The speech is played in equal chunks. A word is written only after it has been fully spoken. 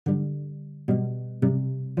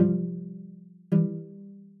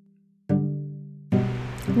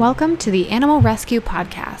Welcome to the Animal Rescue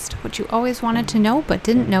Podcast, what you always wanted to know but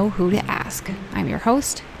didn't know who to ask. I'm your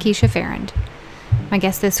host, Keisha Farrand. My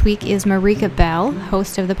guest this week is Marika Bell,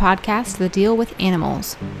 host of the podcast, The Deal with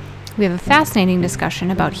Animals. We have a fascinating discussion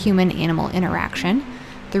about human-animal interaction,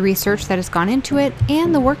 the research that has gone into it,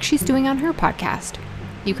 and the work she's doing on her podcast.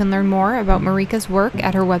 You can learn more about Marika's work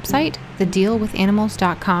at her website,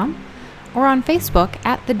 thedealwithanimals.com, or on Facebook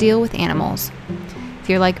at The Deal with Animals. If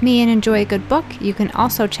you're like me and enjoy a good book, you can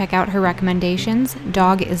also check out her recommendations,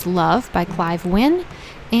 Dog is Love by Clive Wynne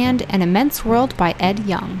and An Immense World by Ed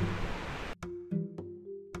Young.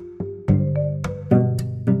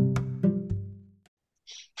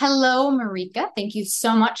 Hello, Marika. Thank you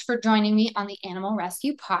so much for joining me on the Animal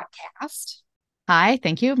Rescue Podcast. Hi,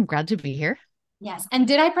 thank you. I'm glad to be here. Yes. And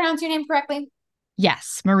did I pronounce your name correctly?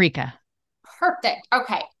 Yes, Marika. Perfect.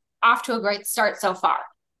 Okay. Off to a great start so far.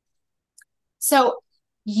 So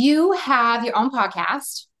you have your own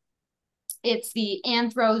podcast. It's the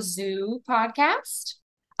Anthrozoology podcast.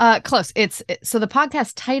 Close. So the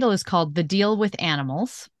podcast title is called The Deal with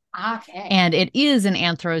Animals. Okay. And it is an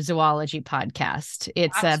anthrozoology podcast.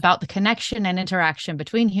 It's about the connection and interaction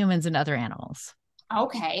between humans and other animals.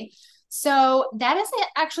 Okay. So that is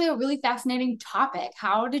actually a really fascinating topic.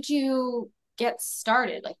 How did you get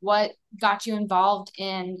started? Like, what got you involved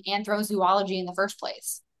in anthrozoology in the first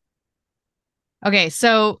place? Okay,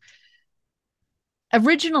 so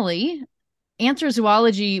originally,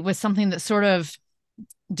 anthrozoology was something that sort of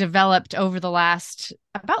developed over the last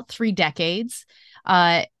about 3 decades.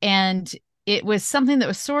 And it was something that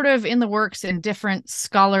was sort of in the works in different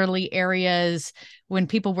scholarly areas when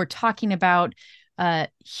people were talking about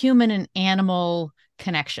human and animal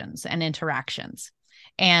connections and interactions.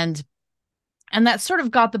 And that sort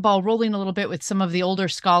of got the ball rolling a little bit with some of the older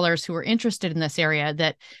scholars who were interested in this area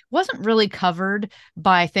that wasn't really covered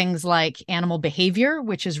by things like animal behavior,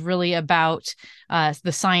 which is really about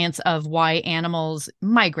the science of why animals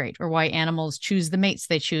migrate or why animals choose the mates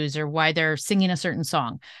they choose or why they're singing a certain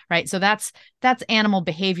song, right? So that's animal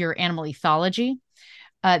behavior, animal ethology.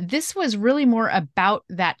 This was really more about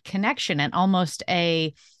that connection and almost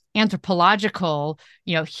a anthropological,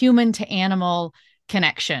 human to animal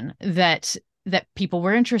connection that people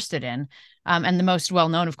were interested in. And the most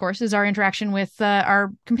well-known, of course, is our interaction with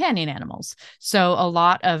our companion animals. So a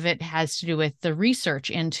lot of it has to do with the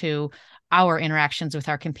research into our interactions with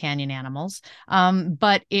our companion animals.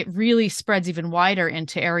 But it really spreads even wider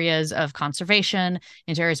into areas of conservation,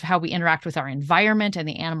 into areas of how we interact with our environment and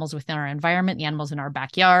the animals within our environment, the animals in our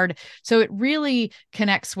backyard. So it really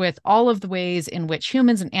connects with all of the ways in which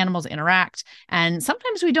humans and animals interact. And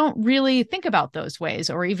sometimes we don't really think about those ways,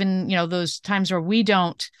 or even, those times where we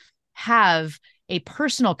don't have a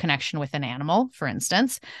personal connection with an animal, for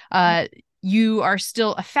instance. You are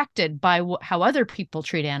still affected by how other people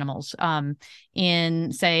treat animals,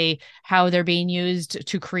 in, say, how they're being used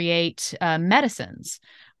to create medicines,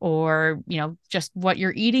 or, just what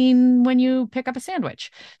you're eating when you pick up a sandwich.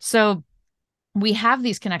 So we have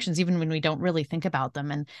these connections even when we don't really think about them.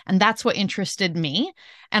 And that's what interested me.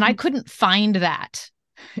 And I couldn't find that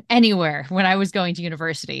anywhere when I was going to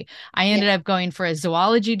university. I ended up going for a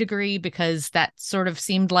zoology degree because that sort of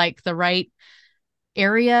seemed like the right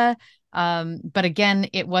area. But again,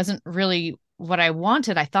 it wasn't really what I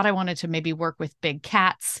wanted. I thought I wanted to maybe work with big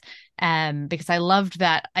cats, because I loved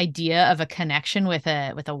that idea of a connection with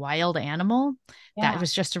a wild animal. That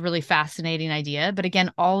was just a really fascinating idea. But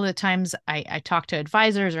again, all the times I talked to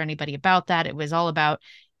advisors or anybody about that, it was all about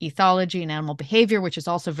ethology and animal behavior, which is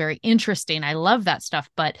also very interesting. I love that stuff,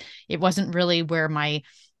 but it wasn't really where my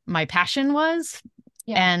passion was.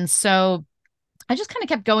 And so I just kind of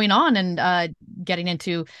kept going on and getting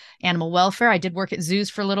into animal welfare. I did work at zoos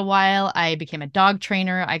for a little while. I became a dog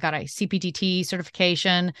trainer. I got a CPDT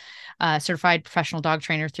certification, certified professional dog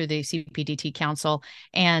trainer through the CPDT Council.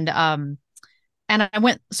 And I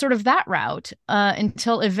went sort of that route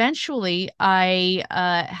until eventually I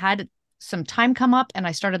had some time come up and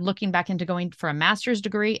I started looking back into going for a master's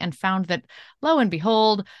degree and found that, lo and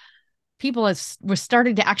behold, people were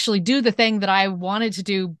starting to actually do the thing that I wanted to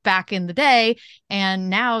do back in the day.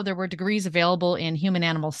 And now there were degrees available in human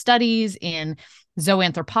animal studies, in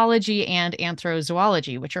zooanthropology, and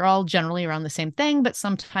anthrozoology, which are all generally around the same thing, but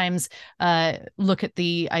sometimes look at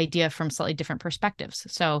the idea from slightly different perspectives.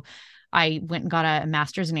 So I went and got a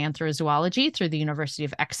master's in anthrozoology through the University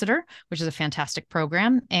of Exeter, which is a fantastic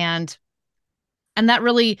program. And that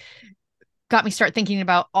really got me start thinking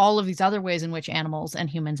about all of these other ways in which animals and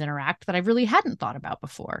humans interact that I really hadn't thought about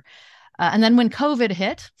before. And then when COVID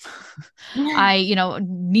hit, I,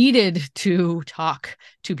 needed to talk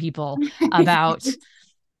to people about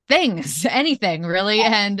things, anything really.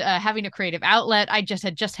 And having a creative outlet. I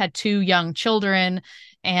just had two young children,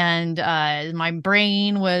 and my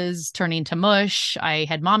brain was turning to mush. I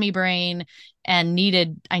had mommy brain, and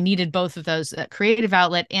I needed both of those, creative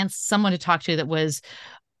outlet and someone to talk to that was,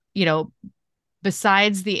 you know,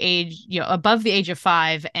 besides the age, above the age of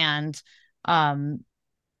 5, and um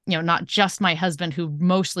not just my husband who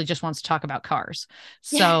mostly just wants to talk about cars.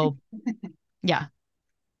 Yeah. So yeah,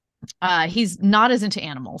 he's not as into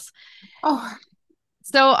animals. Oh,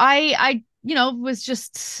 So I was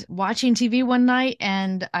just watching TV one night,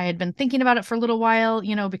 and I had been thinking about it for a little while,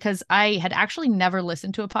 because I had actually never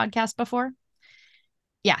listened to a podcast before.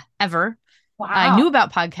 Yeah, ever. I wow. knew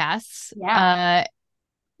about podcasts. Yeah.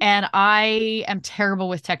 And I am terrible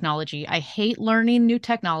with technology. I hate learning new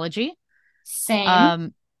technology. Same. Um,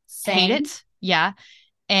 hate Same. it. Yeah.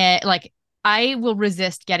 And like, I will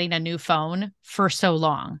resist getting a new phone for so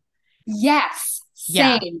long. Yes.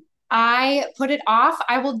 Yeah. Same. I put it off.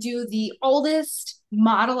 I will do the oldest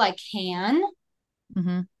model I can.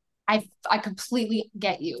 Hmm. I completely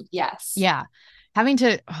get you. Yes. Yeah. Having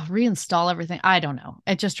to reinstall everything. I don't know.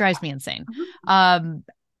 It just drives me insane. Mhm. Um,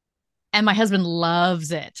 and my husband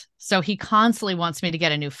loves it. So he constantly wants me to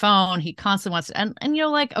get a new phone. He constantly wants to, and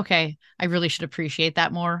like, okay, I really should appreciate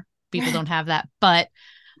that more. People don't have that, but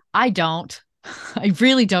I don't. I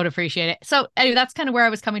really don't appreciate it. So anyway, that's kind of where I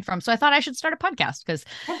was coming from. So I thought I should start a podcast because,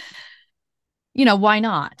 why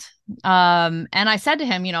not? And I said to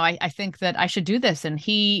him, I think that I should do this. And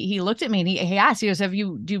he looked at me and he asked, he goes, are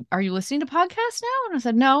you listening to podcasts now? And I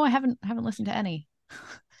said, no, I haven't listened to any. I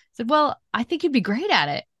said, well, I think you'd be great at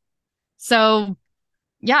it. So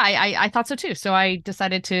yeah, I thought so too. So I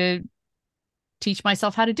decided to teach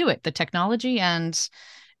myself how to do it, the technology, and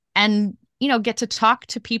get to talk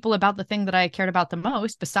to people about the thing that I cared about the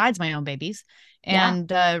most besides my own babies, Yeah.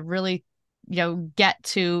 and really get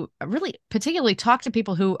to really particularly talk to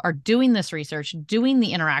people who are doing this research, doing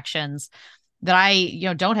the interactions that I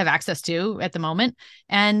don't have access to at the moment,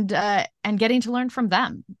 and getting to learn from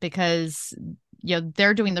them, because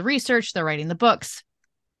they're doing the research, they're writing the books,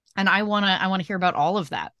 and I want to hear about all of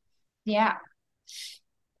that. Yeah.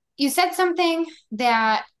 You said something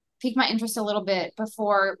that piqued my interest a little bit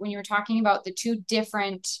before when you were talking about the two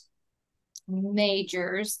different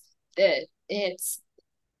majors. That it's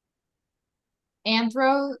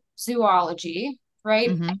anthrozoology, right?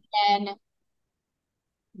 Mm-hmm. And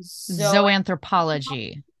zo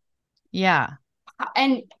Zoanthropology. Yeah.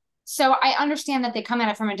 and so I understand that they come at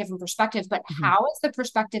it from a different perspective, but Mm-hmm. how is the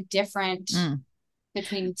perspective different Mm.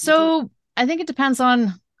 between the two? So I think it depends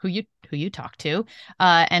on who you talk to,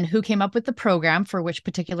 and who came up with the program for which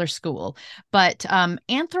particular school. But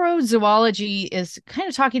anthrozoology is kind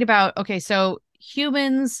of talking about, okay, so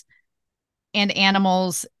humans and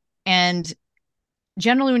animals, and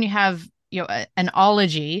generally when you have an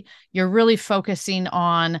ology, you're really focusing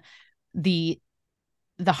on the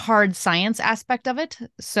hard science aspect of it. Yeah,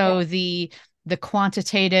 So the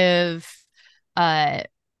quantitative uh,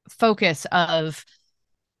 focus of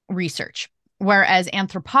research, whereas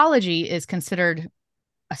anthropology is considered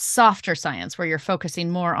a softer science where you're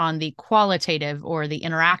focusing more on the qualitative or the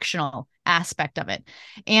interactional aspect of it.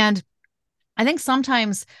 And I think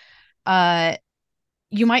sometimes uh,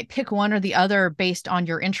 you might pick one or the other based on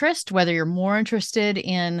your interest, whether you're more interested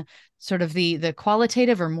in sort of the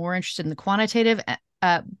qualitative or more interested in the quantitative.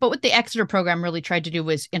 But what the Exeter program really tried to do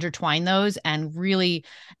was intertwine those and really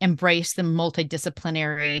embrace the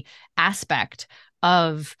multidisciplinary aspect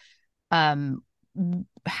of um,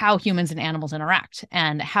 how humans and animals interact,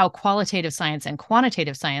 and how qualitative science and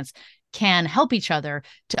quantitative science can help each other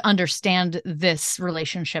to understand this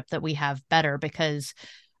relationship that we have better. Because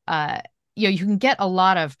you can get a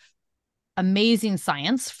lot of amazing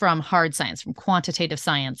science from hard science, from quantitative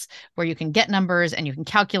science, where you can get numbers and you can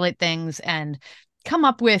calculate things and come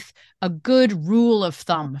up with a good rule of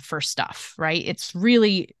thumb for stuff, right? It's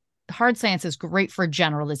really hard science is great for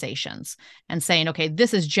generalizations and saying, okay,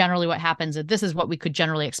 this is generally what happens, and this is what we could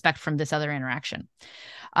generally expect from this other interaction.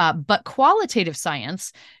 But qualitative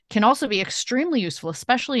science can also be extremely useful,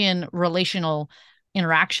 especially in relational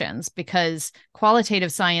interactions, because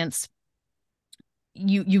qualitative science,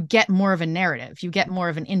 you get more of a narrative, you get more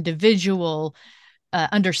of an individual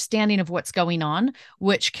understanding of what's going on,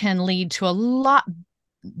 which can lead to a lot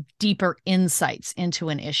deeper insights into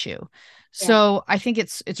an issue. yeah, So I think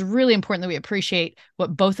it's really important that we appreciate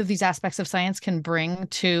what both of these aspects of science can bring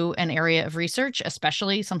to an area of research,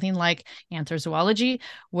 especially something like anthrozoology,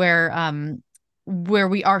 where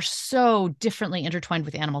we are so differently intertwined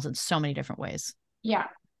with animals in so many different ways. yeah.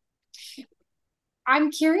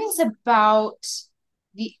 I'm curious about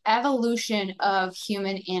the evolution of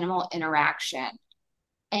human animal interaction.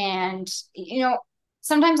 And,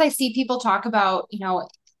 sometimes I see people talk about,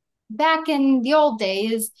 back in the old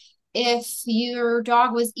days, if your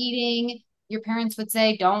dog was eating, your parents would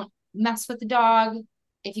say, don't mess with the dog.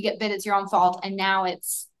 If you get bit, it's your own fault. And now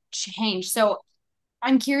it's changed. So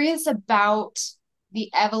I'm curious about the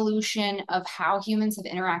evolution of how humans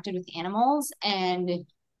have interacted with animals and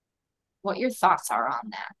what your thoughts are on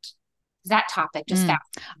that. That topic just Mm.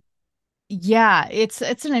 Yeah, it's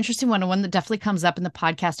an interesting one, and one that definitely comes up in the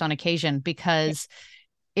podcast on occasion because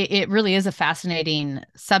it really is a fascinating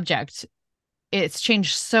subject. It's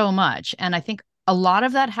changed so much, and I think a lot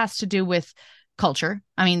of that has to do with culture.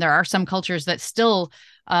 I mean, there are some cultures that still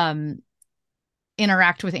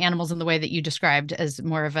interact with animals in the way that you described as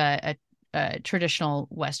more of a traditional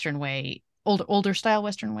Western way, older style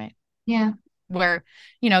Western way, yeah, where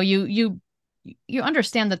you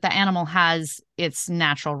understand that the animal has its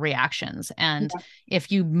natural reactions, and yeah,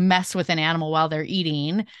 if you mess with an animal while they're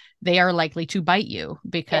eating, they are likely to bite you yeah,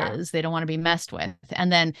 because they don't want to be messed with.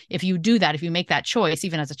 And then if you do that, if you make that choice,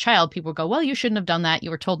 even as a child, people go, well, you shouldn't have done that,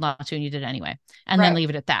 you were told not to and you did it anyway, and then right,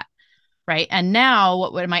 leave it at that. Right. And now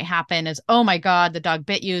what might happen is, oh my God, the dog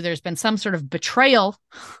bit you. There's been some sort of betrayal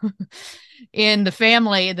in the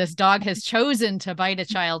family. This dog has chosen to bite a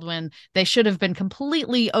child when they should have been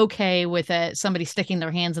completely okay with somebody sticking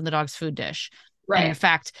their hands in the dog's food dish. And in right.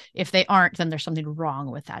 fact, if they aren't, then there's something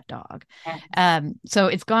wrong with that dog. Yes. So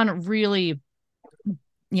it's gone really,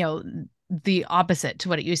 you know, the opposite to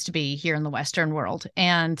what it used to be here in the Western world.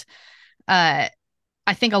 And uh,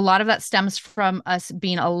 I think a lot of that stems from us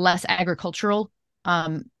being a less agricultural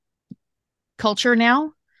um, culture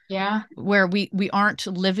now, Yeah, where we aren't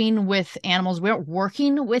living with animals, we aren't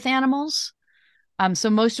working with animals. So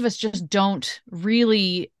most of us just don't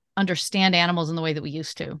really understand animals in the way that we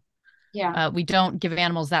used to. yeah, We don't give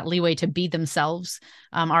animals that leeway to be themselves.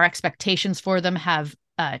 Our expectations for them have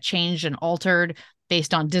changed and altered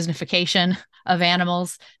based on Disneyfication of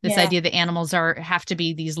animals. This yeah, idea that animals have to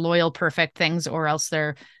be these loyal, perfect things, or else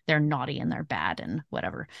they're naughty and they're bad and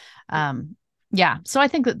whatever. Yeah, so I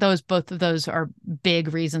think that both of those are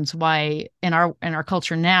big reasons why in our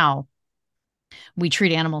culture now we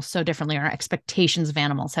treat animals so differently. Our expectations of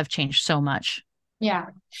animals have changed so much. yeah.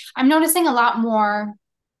 I'm noticing a lot more.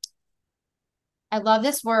 I love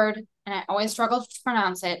this word, and I always struggle to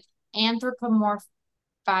pronounce it. Anthropomorphization,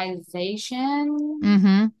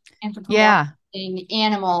 Mm-hmm. Yeah. anthropomorphizing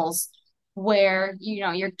animals, where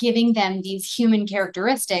you're giving them these human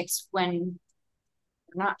characteristics when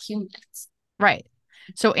they're not humans. Right.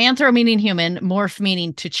 So anthro meaning human, morph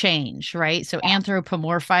meaning to change, right? So Yeah.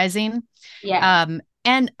 anthropomorphizing. Yes.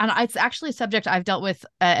 And it's actually a subject I've dealt with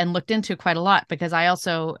and looked into quite a lot because I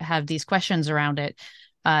also have these questions around it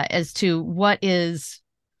as to what is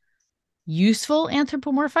useful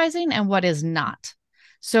anthropomorphizing and what is not.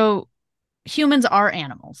 So humans are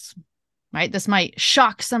animals, right? This might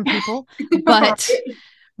shock some people,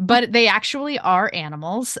 but they actually are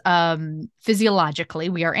animals. Physiologically,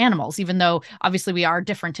 we are animals, even though obviously we are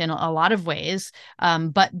different in a lot of ways.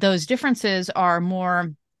 But those differences are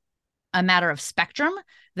more a matter of spectrum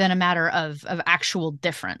than a matter of actual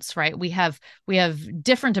difference, right? We have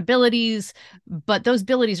different abilities, but those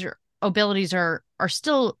abilities are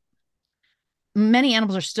still, many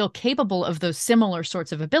animals are still capable of those similar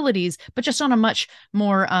sorts of abilities, but just on a much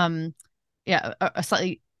more yeah, a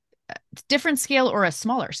slightly different scale or a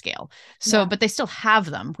smaller scale. So, Yeah. but they still have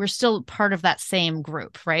them. We're still part of that same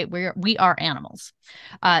group, right? We are animals.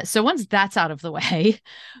 So once that's out of the way,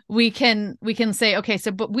 we can say, okay,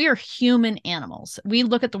 so but we are human animals. We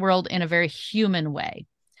look at the world in a very human way.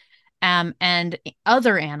 And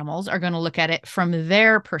other animals are going to look at it from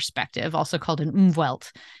their perspective, also called an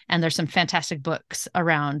umwelt. And there's some fantastic books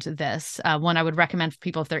around this. One I would recommend for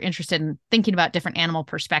people if they're interested in thinking about different animal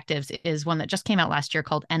perspectives is one that just came out last year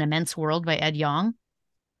called An Immense World by Ed Yong.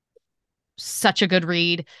 Such a good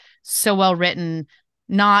read, so well written.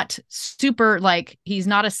 Not super, like, he's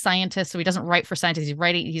not a scientist, so he doesn't write for scientists.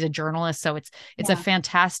 He's a journalist, so it's a Yeah.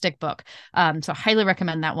 fantastic book. So highly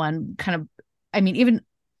recommend that one. Kind of, I mean, even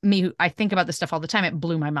me, I think about this stuff all the time. It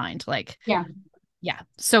blew my mind. Like, Yeah. yeah,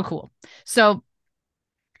 so cool. So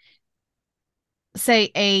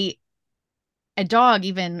say a dog,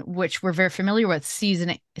 even, which we're very familiar with, sees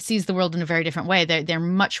the world in a very different way. They're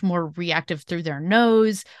much more reactive through their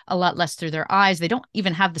nose, a lot less through their eyes. They don't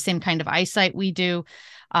even have the same kind of eyesight we do.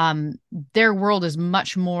 Their world is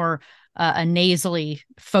much more a nasally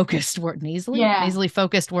focused word, Yeah. nasally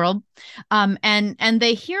focused world. And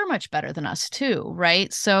they hear much better than us too,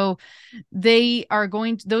 right? So those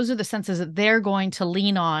are the senses that they're going to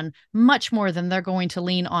lean on much more than they're going to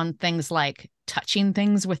lean on things like touching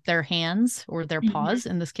things with their hands or their Mhm. paws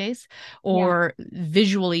in this case, Yeah. or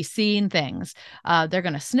visually seeing things. They're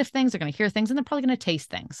going to sniff things, they're going to hear things, and they're probably going to taste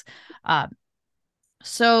things.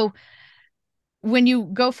 So when you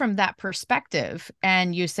go from that perspective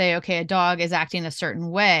and you say, okay, a dog is acting a certain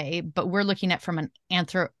way, but we're looking at from an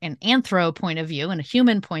anthro point of view and a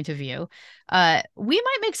human point of view, we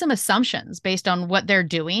might make some assumptions based on what they're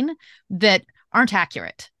doing that aren't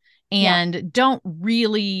accurate Yeah. and don't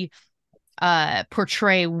really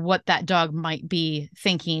portray what that dog might be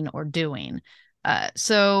thinking or doing.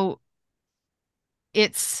 So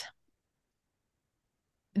it's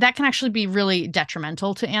that can actually be really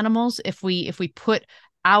detrimental to animals if we put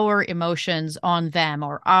our emotions on them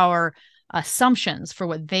or our assumptions for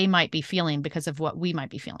what they might be feeling because of what we might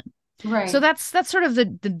be feeling. So Right. that's sort of the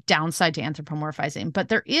downside to anthropomorphizing. But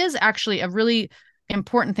there is actually a really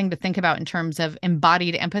important thing to think about in terms of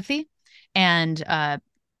embodied empathy and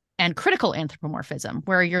critical anthropomorphism,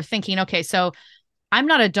 where you're thinking, okay, so I'm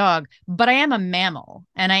not a dog, but I am a mammal,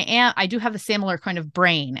 and I do have a similar kind of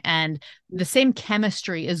brain, and the same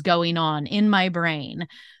chemistry is going on in my brain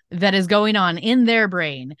that is going on in their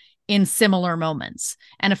brain in similar moments.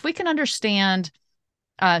 And if we can understand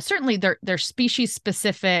certainly their species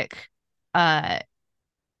specific uh,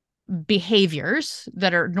 behaviors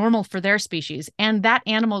that are normal for their species and that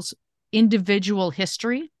animal's individual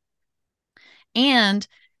history and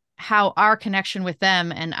how our connection with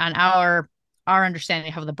them and our understanding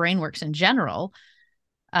of how the brain works in general,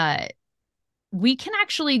 uh, we can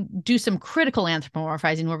actually do some critical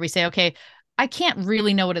anthropomorphizing where we say, okay, I can't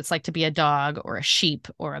really know what it's like to be a dog or a sheep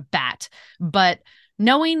or a bat, but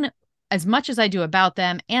knowing as much as I do about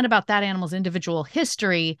them and about that animal's individual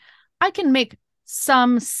history, I can make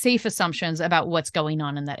some safe assumptions about what's going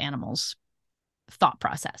on in that animal's thought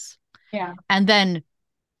process. Yeah. And then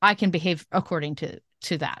I can behave according to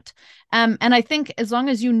that. And I think as long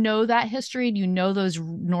as you know that history and you know those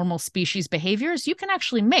normal species behaviors, you can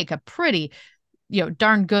actually make a pretty,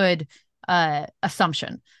 darn good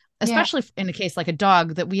assumption, Yeah. especially in a case like a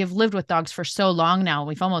dog that we have lived with dogs for so long now.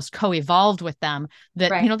 We've almost co-evolved with them that,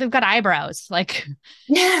 Right. they've got eyebrows. Like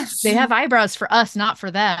Yes. they have eyebrows for us, not for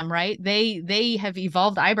them, right? They have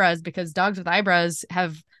evolved eyebrows because dogs with eyebrows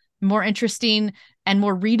have more interesting and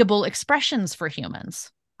more readable expressions for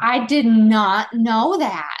humans. I did not know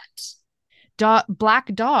that. Black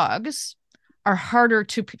dogs are harder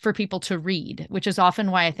for people to read, which is often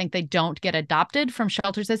why I think they don't get adopted from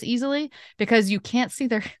shelters as easily because you can't see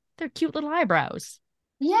their cute little eyebrows.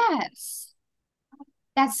 Yes.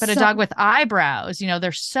 That's But a so, dog with eyebrows,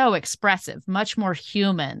 they're so expressive, much more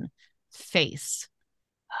human face.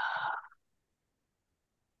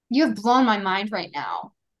 you have blown my mind right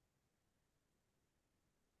now.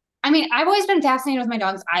 I mean, I've always been fascinated with my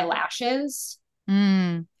dog's eyelashes.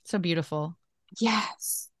 So beautiful.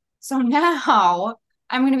 Yes. So now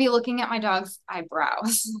I'm going to be looking at my dog's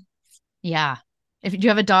eyebrows. Yeah. If you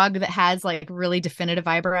have a dog that has like really definitive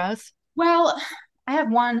eyebrows. Well, I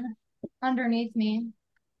have one underneath me.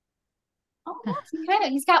 Oh,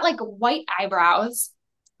 he's got like white eyebrows.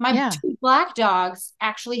 My Yeah. two black dogs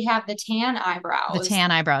actually have the tan The eyebrows. tan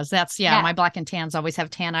eyebrows. That's, yeah, Yeah. my black and tans always have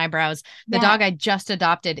tan eyebrows. The Yeah. dog I just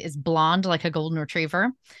adopted is blonde, like a golden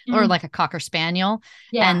retriever or Mm, like a cocker spaniel.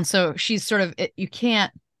 yeah. And so she's sort of, you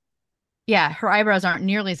can't, yeah, her eyebrows aren't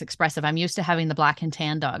nearly as expressive. I'm used to having the black and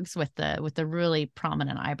tan dogs with the really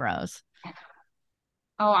prominent eyebrows.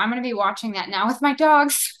 Oh, I'm going to be watching that now with my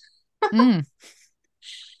dogs. Mm.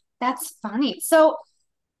 That's funny. So,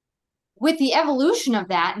 with the evolution of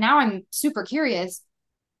that, now I'm super curious.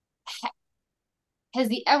 Has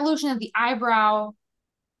the evolution of the eyebrow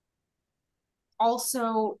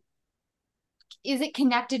also, is it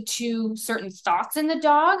connected to certain thoughts in the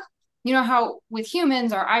dog? You know how with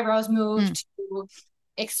humans, our eyebrows move Mm. to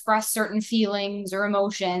express certain feelings or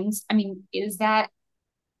emotions. I mean, is that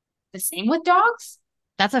the same with dogs?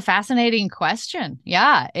 That's a fascinating question.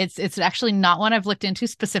 Yeah, it's actually not one I've looked into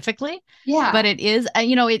specifically, Yeah. but it is,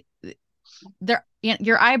 there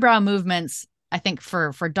your eyebrow movements I think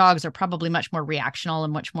for dogs are probably much more reactional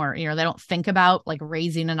and much more, they don't think about like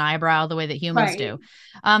raising an eyebrow the way that humans Right. do.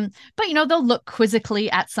 But they'll look quizzically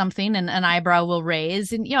at something and an eyebrow will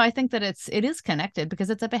raise. And I think that it is connected because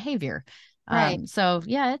it's a behavior. Right. So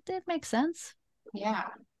yeah, it makes sense. Yeah.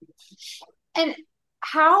 And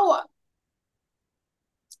how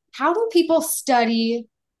how do people study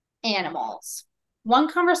animals? One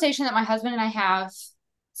conversation that my husband and I have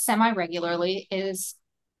semi-regularly is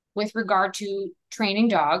with regard to training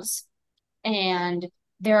dogs. And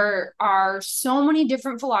there are so many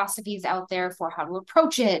different philosophies out there for how to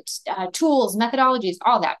approach it, tools, methodologies,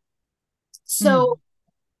 all that. Mm. So,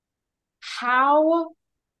 how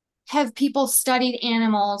have people studied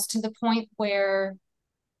animals to the point where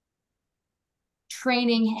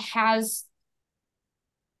training has,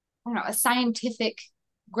 I don't know, a scientific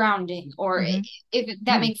grounding, or Hmm. if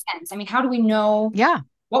that Mm. makes sense? I mean, how do we know Yeah.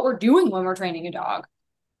 what we're doing when we're training a dog?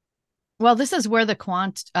 Well, this is where the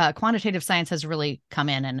quantitative science has really come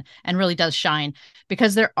in and really does shine,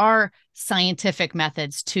 because there are scientific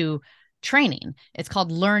methods to training. It's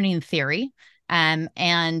called learning theory.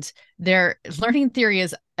 And their learning theory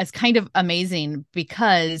is kind of amazing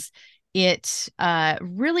because it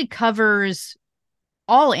really covers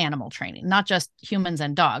all animal training, not just humans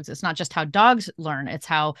and dogs. It's not just how dogs learn, it's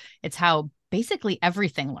how basically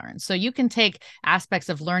everything learns. So you can take aspects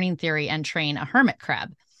of learning theory and train a hermit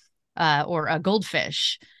crab, or a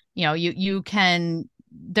goldfish. You can,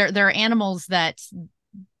 there are animals that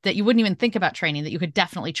you wouldn't even think about training that you could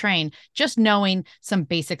definitely train just knowing some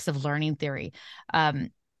basics of learning theory.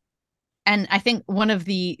 And I think one of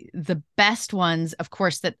the best ones, of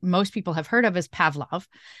course, that most people have heard of is Pavlov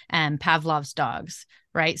and Pavlov's dogs,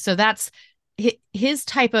 right? So that's his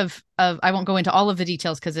type of I won't go into all of the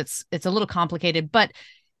details because it's a little complicated, but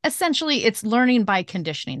essentially it's learning by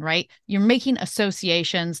conditioning, right? You're making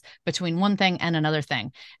associations between one thing and another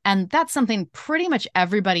thing. And that's something pretty much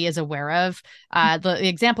everybody is aware of. The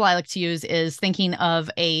example I like to use is thinking of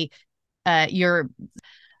you're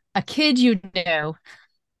a kid you know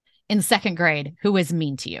in second grade who is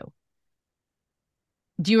mean to you.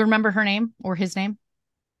 Do you remember her name or his name?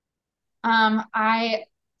 I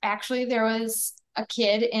actually, there was a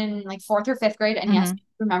kid in like fourth or fifth grade, and yes, Mm-hmm.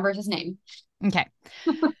 I remember his name. Okay.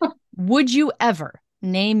 Would you ever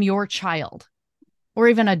name your child or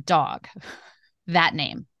even a dog that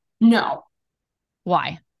name? No.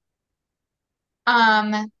 Why?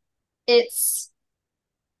 Um, it's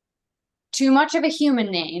too much of a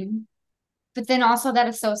human name, but then also that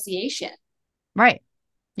association. Right.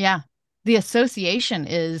 Yeah. The association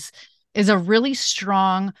is a really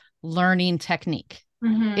strong learning technique. If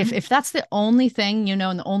Mm-hmm. if that's the only thing you know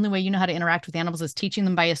and the only way you know how to interact with animals is teaching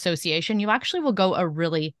them by association, you actually will go a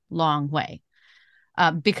really long way.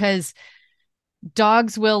 Because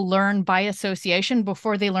dogs will learn by association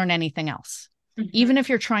before they learn anything else. Mm-hmm. Even if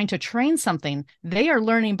you're trying to train something, they are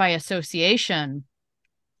learning by association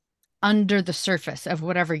under the surface of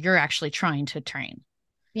whatever you're actually trying to train.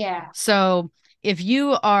 Yeah. So if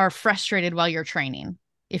you are frustrated while you're training,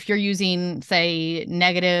 if you're using, say,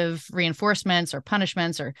 negative reinforcements or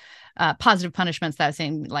punishments or positive punishments, that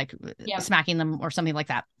same like Yep. smacking them or something like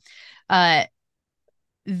that, uh,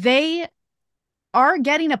 they are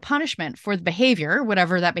getting a punishment for the behavior,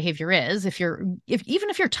 whatever that behavior is. If even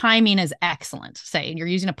if your timing is excellent, say, and you're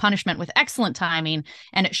using a punishment with excellent timing,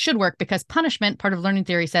 and it should work because punishment, part of learning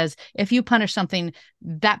theory says, if you punish something,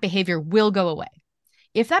 that behavior will go away.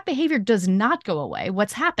 If that behavior does not go away,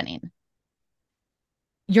 what's happening?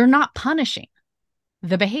 You're not punishing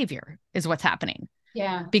the behavior, is what's happening,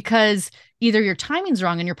 Yeah. because either your timing's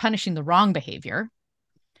wrong and you're punishing the wrong behavior,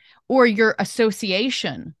 or your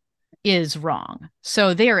association is wrong.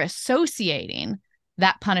 So they are associating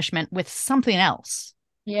that punishment with something else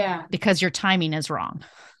Yeah. because your timing is wrong.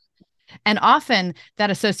 And often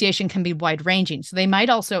that association can be wide ranging. So they might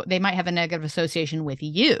have a negative association with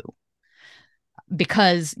you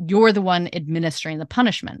because you're the one administering the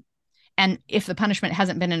punishment. And if the punishment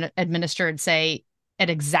hasn't been administered, say, at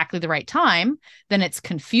exactly the right time, then it's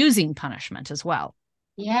confusing punishment as well.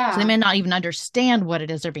 So they Yeah. may not even understand what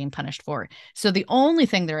it is they're being punished for. So the only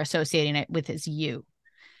thing they're associating it with is you.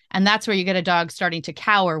 And that's where you get a dog starting to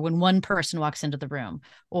cower when one person walks into the room.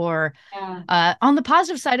 Or Yeah. on the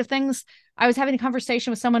positive side of things, I was having a conversation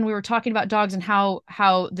with someone. We were talking about dogs and how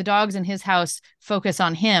the dogs in his house focus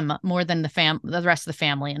on him more than the rest of the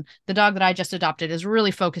family. And the dog that I just adopted is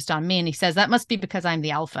really focused on me. And he says that must be because I'm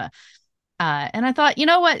the alpha. And I thought, you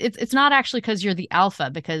know what? It's not actually because you're the alpha,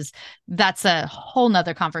 because that's a whole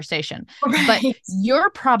nother conversation. But Right. you're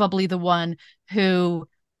probably the one who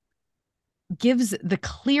gives the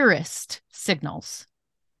clearest signals.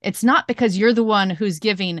 It's not because you're the one who's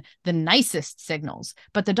giving the nicest signals,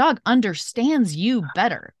 but the dog understands you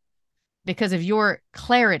better because of your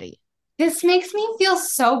clarity. This makes me feel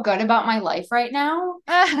so good about my life right now.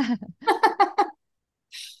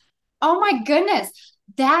 Oh my goodness.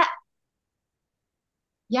 That,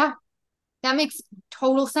 yeah, that makes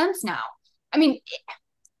total sense now. I mean,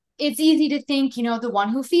 it's easy to think, the one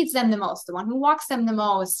who feeds them the most, the one who walks them the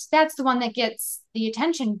most, that's the one that gets the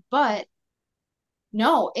attention. But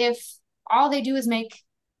no, if all they do is make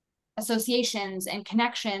associations and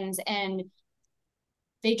connections, and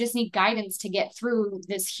they just need guidance to get through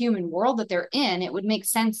this human world that they're in, it would make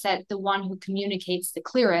sense that the one who communicates the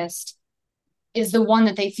clearest is the one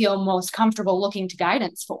that they feel most comfortable looking to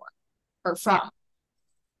guidance for or Yeah. from.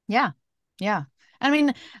 Yeah. Yeah. I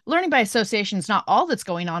mean, learning by association is not all that's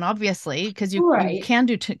going on, obviously, because you Right. can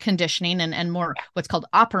do conditioning and more what's called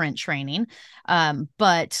operant training.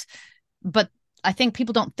 But I think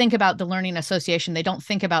people don't think about the learning association. They don't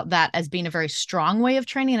think about that as being a very strong way of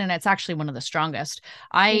training, and it's actually one of the strongest.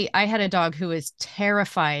 I had a dog who is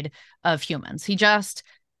terrified of humans.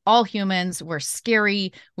 All humans were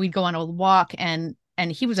scary. We'd go on a walk, and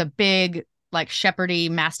he was a big, like, shepherdy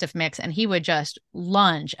mastiff mix, and he would just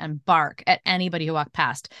lunge and bark at anybody who walked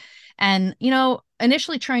past. And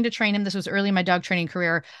initially trying to train him, this was early in my dog training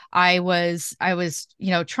career, I was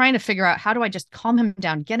trying to figure out, how do I just calm him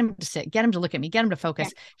down, get him to sit, get him to look at me, get him to focus.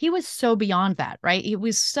 Yeah. He was so beyond that, right? He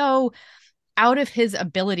was so out of his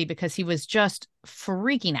ability because he was just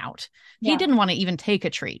freaking out. He Yeah. didn't want to even take a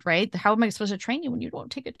treat, right? How am I supposed to train you when you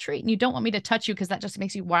won't take a treat and you don't want me to touch you because that just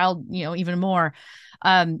makes you wild, even more.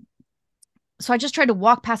 So I just tried to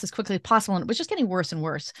walk past as quickly as possible, and it was just getting worse and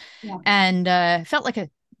worse. Yeah. And felt like a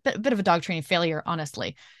bit of a dog training failure,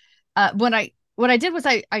 honestly. What I did was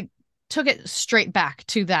I took it straight back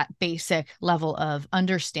to that basic level of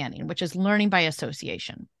understanding, which is learning by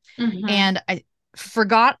association. Mm-hmm. And I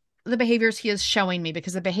forgot the behaviors he is showing me,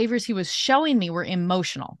 because the behaviors he was showing me were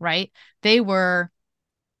emotional, right? They were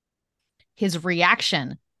his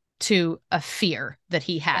reaction to a fear that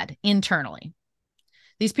he had internally.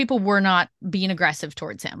 These people were not being aggressive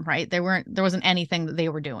towards him, right? There wasn't anything that they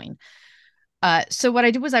were doing. So what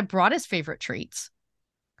I did was I brought his favorite treats,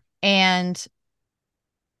 and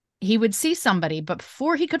he would see somebody, but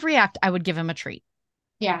before he could react, I would give him a treat.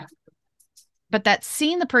 Yeah. But that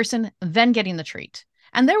seeing the person, then getting the treat.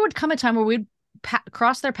 And there would come a time where we'd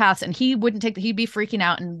cross their paths, and he wouldn't take he'd be freaking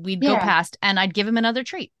out, and we'd go past, and I'd give him another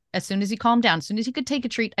treat. As soon as he calmed down, as soon as he could take a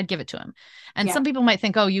treat, I'd give it to him. And some people might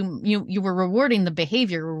think, oh, you were rewarding the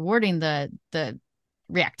behavior, rewarding the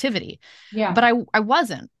reactivity. Yeah. But I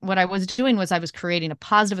wasn't. What I was doing was I was creating a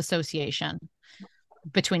positive association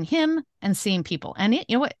between him and seeing people. And you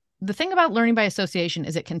know what? The thing about learning by association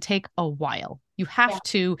is it can take a while. You have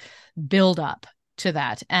to build up to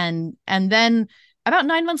that. And then about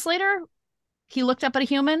 9 months later, he looked up at a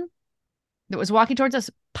human that was walking towards us,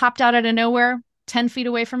 popped out of nowhere, 10 feet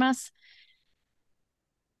away from us.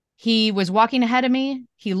 He was walking ahead of me.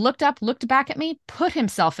 He looked up, looked back at me, put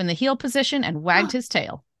himself in the heel position, and wagged his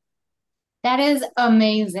tail. That is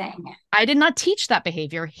amazing. I did not teach that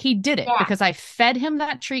behavior. He did it because I fed him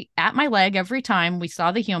that treat at my leg every time we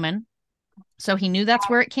saw the human. So he knew that's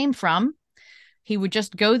where it came from. He would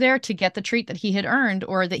just go there to get the treat that he had earned,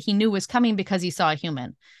 or that he knew was coming because he saw a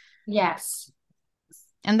human. Yes.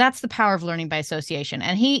 And that's the power of learning by association.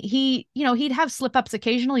 And he'd have slip ups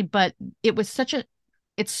occasionally, but it was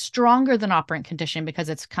it's stronger than operant condition because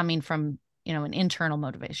it's coming from, an internal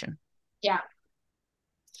motivation. Yeah.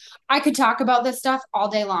 I could talk about this stuff all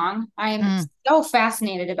day long. I am so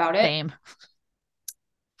fascinated about it. Same.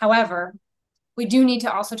 However, we do need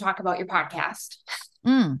to also talk about your podcast.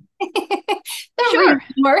 Sure.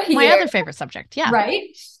 My other favorite subject. Yeah. Right.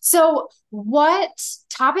 So what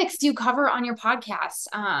topics do you cover on your podcast?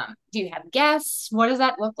 Do you have guests? What does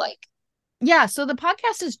that look like? Yeah. So the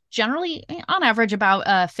podcast is generally on average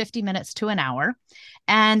about 50 minutes to an hour.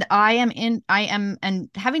 And I am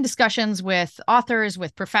having discussions with authors,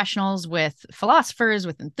 with professionals, with philosophers,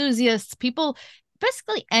 with enthusiasts, people,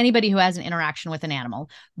 basically anybody who has an interaction with an animal.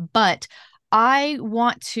 But I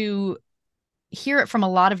want to hear it from a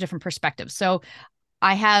lot of different perspectives. So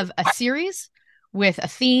I have a series with a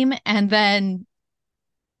theme, and then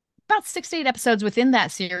about 6 to 8 episodes within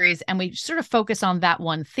that series, and we sort of focus on that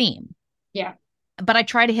one theme. Yeah. But I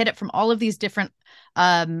try to hit it from all of these different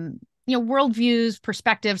worldviews,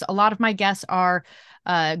 perspectives. A lot of my guests are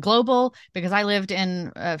global, because I lived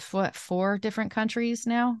in 4 different countries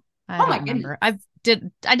now. I don't remember. I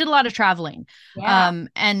did a lot of traveling. Yeah.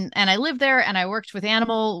 And I lived there, and I worked with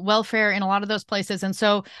animal welfare in a lot of those places. And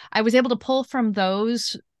so I was able to pull from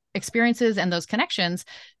those experiences and those connections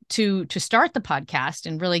to start the podcast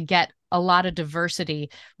and really get a lot of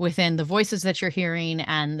diversity within the voices that you're hearing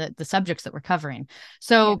and the subjects that we're covering.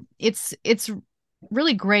 So it's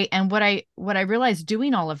really great. And what I realized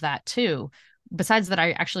doing all of that too, besides that,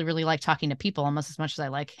 I actually really like talking to people almost as much as I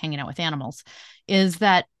like hanging out with animals, is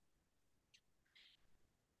that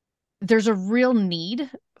there's a real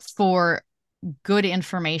need for good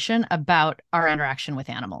information about our interaction with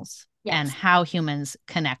animals. Yes. And how humans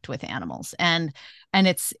connect with animals. And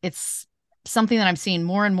it's something that I'm seeing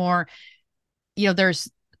more and more. There's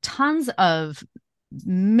tons of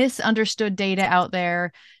misunderstood data out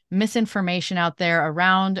there, misinformation out there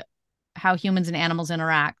around how humans and animals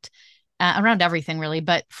interact, around everything really,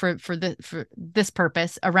 but for this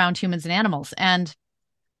purpose, around humans and animals. And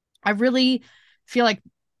I really feel like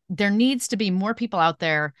there needs to be more people out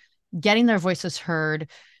there getting their voices heard,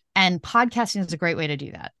 and podcasting is a great way to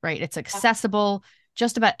do that, right? It's accessible.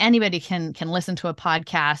 Just about anybody can listen to a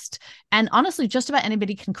podcast, and honestly, just about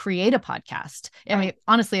anybody can create a podcast. Right. I mean,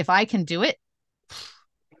 honestly, if I can do it,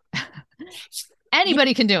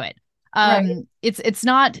 anybody can do it. Right. It's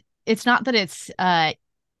not that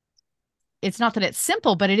it's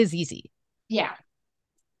simple, but it is easy. Yeah.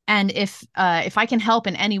 And if I can help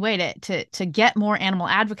in any way to get more animal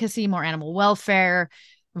advocacy, more animal welfare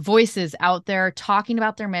voices out there talking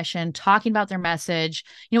about their mission, talking about their message,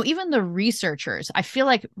 even the researchers, I feel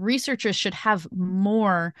like researchers should have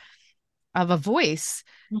more of a voice,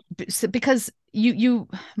 because you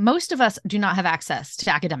most of us do not have access to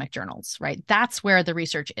academic journals, right? That's where the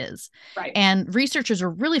research is. Right. And researchers are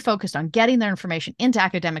really focused on getting their information into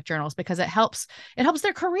academic journals because it helps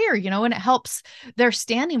their career, and it helps their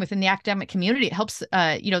standing within the academic community. It helps,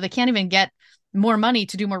 they can't even get more money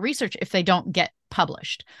to do more research if they don't get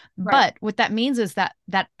published. Right. But what that means is that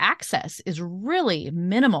access is really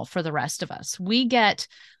minimal for the rest of us. We get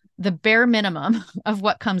the bare minimum of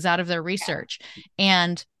what comes out of their research.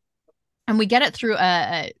 And we get it through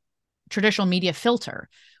a traditional media filter,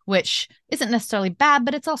 which isn't necessarily bad,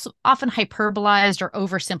 but it's also often hyperbolized or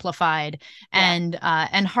oversimplified and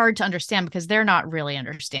hard to understand because they're not really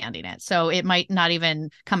understanding it. So it might not even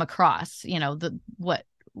come across,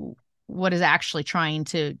 what is actually trying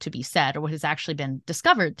to be said or what has actually been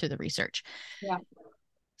discovered through the research. Yeah.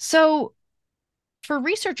 So for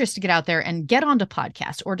researchers to get out there and get onto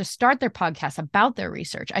podcasts or to start their podcasts about their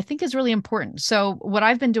research, I think is really important. So what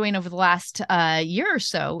I've been doing over the last year or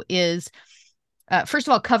so is, first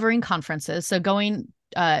of all, covering conferences. So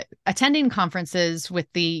attending conferences with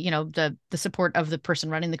the support of the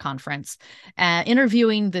person running the conference,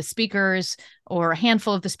 interviewing the speakers or a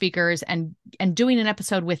handful of the speakers and doing an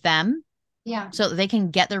episode with them. Yeah. So that they can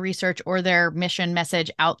get their research or their mission message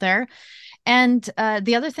out there. And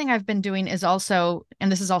the other thing I've been doing is also,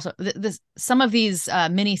 and this is also, some of these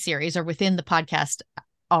mini series are within the podcast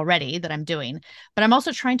already that I'm doing, but I'm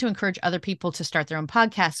also trying to encourage other people to start their own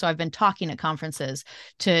podcasts. So I've been talking at conferences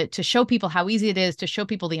to show people how easy it is, to show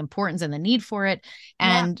people the importance and the need for it,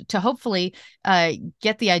 and to hopefully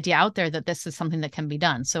get the idea out there that this is something that can be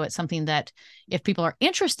done. So it's something that if people are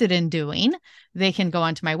interested in doing, they can go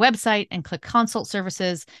onto my website and click consult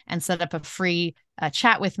services and set up a free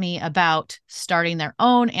chat with me about starting their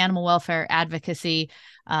own animal welfare advocacy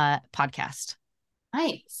podcast.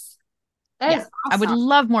 Nice. That is awesome. I would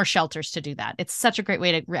love more shelters to do that. It's such a great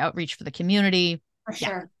way to outreach for the community. For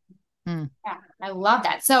sure. Yeah, I love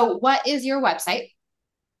that. So what is your website?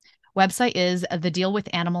 Website is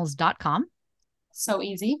thedealwithanimals.com. So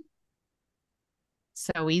easy.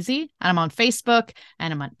 So easy. And I'm on Facebook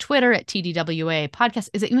and I'm on Twitter at TDWA podcast.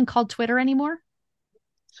 Is it even called Twitter anymore?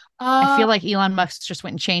 I feel like Elon Musk just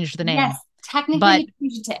went and changed the name. Yes, technically he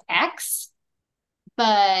changed it to X,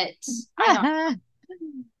 but I don't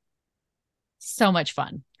so much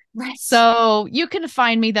fun. Right. So you can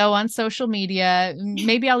find me though on social media.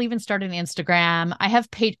 Maybe I'll even start an Instagram. I have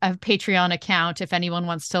a Patreon account if anyone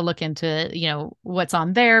wants to look into, what's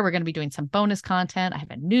on there. We're going to be doing some bonus content. I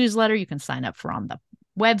have a newsletter you can sign up for on the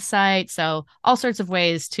website. So all sorts of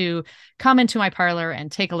ways to come into my parlor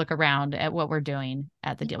and take a look around at what we're doing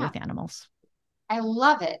at the Deal with Animals. I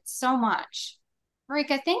love it so much.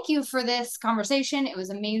 Marika, thank you for this conversation. It was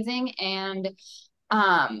amazing. And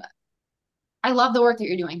I love the work that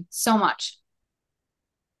you're doing so much.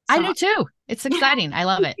 I do too. It's exciting. I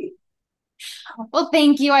love it. Well,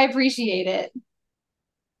 thank you. I appreciate it.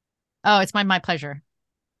 Oh, it's my pleasure.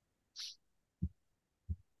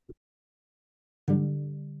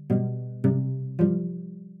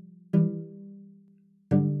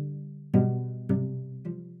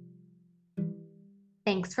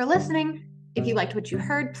 Thanks for listening. If you liked what you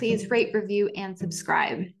heard, please rate, review, and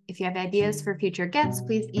subscribe. If you have ideas for future guests,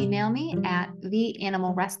 please email me at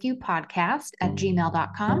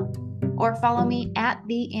theanimalrescuepodcast@gmail.com or follow me at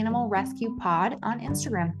theanimalrescuepod on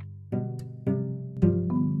Instagram.